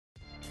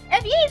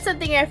If you need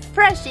something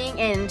refreshing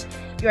and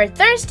you're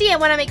thirsty and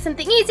want to make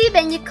something easy,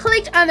 then you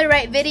clicked on the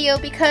right video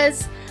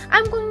because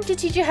I'm going to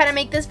teach you how to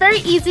make this very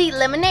easy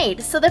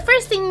lemonade. So the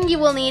first thing you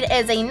will need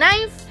is a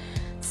knife,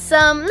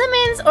 some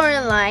lemons or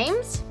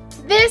limes,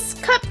 this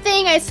cup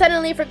thing I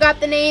suddenly forgot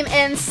the name,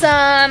 and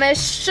some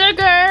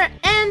sugar,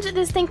 and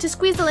this thing to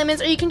squeeze the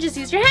lemons, or you can just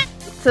use your hand.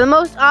 So the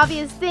most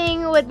obvious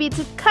thing would be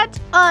to cut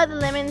all the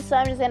lemons, so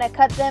I'm just gonna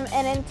cut them,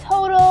 and in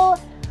total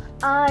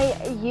I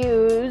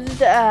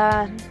used,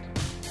 I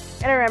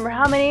don't remember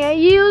how many I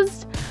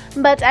used,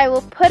 but I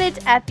will put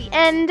it at the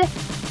end.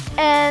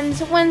 And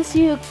once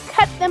you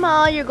cut them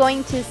all, you're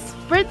going to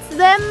spritz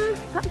them.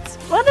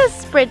 What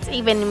does spritz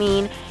even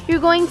mean? You're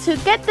going to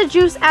get the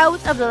juice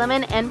out of the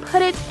lemon and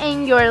put it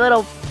in your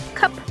little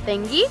cup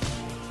thingy.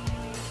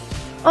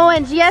 Oh,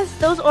 and yes,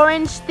 those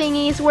orange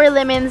thingies were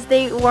lemons.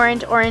 They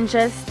weren't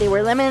oranges, they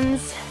were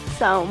lemons.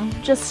 So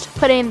just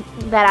putting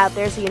that out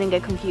there so you didn't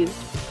get confused.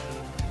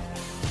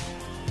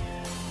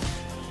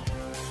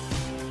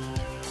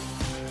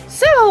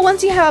 So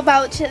once you have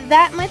about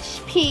that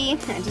much pea,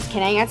 I'm just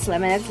kidding, it's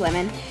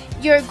lemon,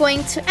 you're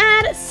going to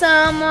add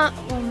some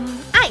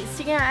ice.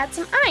 You're gonna add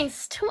some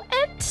ice to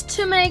it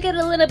to make it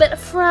a little bit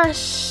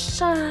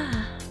fresh. I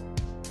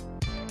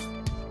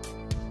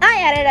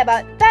added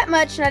about that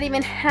much, not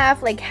even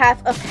half, like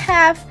half of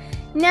half.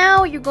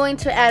 Now you're going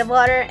to add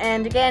water,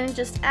 and again,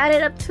 just add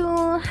it up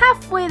to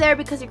halfway there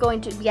because you're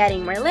going to be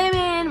adding more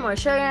lemon, more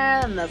sugar,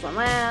 and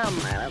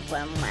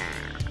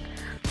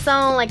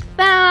so like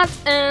that,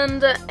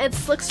 and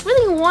it looks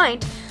really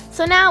white.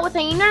 So now with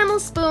a normal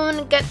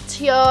spoon, get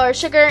your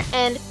sugar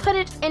and put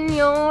it in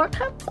your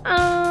cup.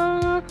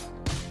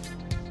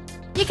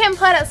 You can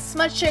put as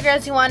much sugar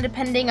as you want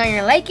depending on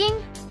your liking.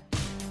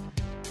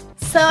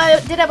 So I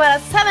did about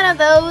 7 of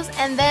those,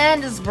 and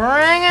then just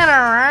bring it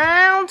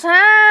around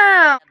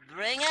town.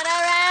 Bring it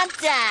around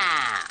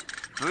town.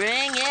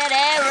 Bring it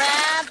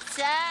around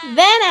town.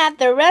 Then add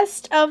the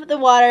rest of the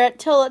water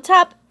till the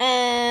top,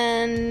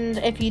 and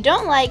if you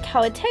don't like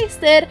how it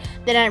tasted,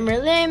 then add more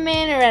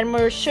lemon or add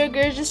more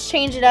sugar. Just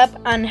change it up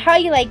on how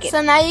you like it.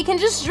 So now you can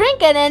just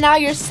drink it, and now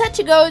you're set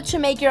to go to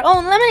make your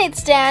own lemonade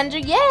stand.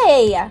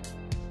 Yay!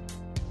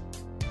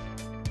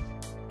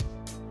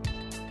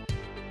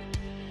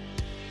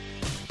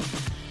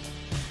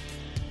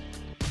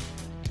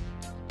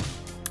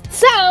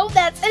 So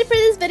that's it for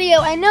this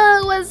video. I know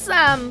it was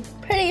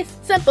pretty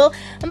simple,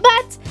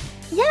 but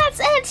yeah,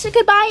 that's it.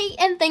 Goodbye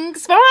and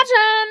thanks for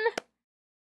watching.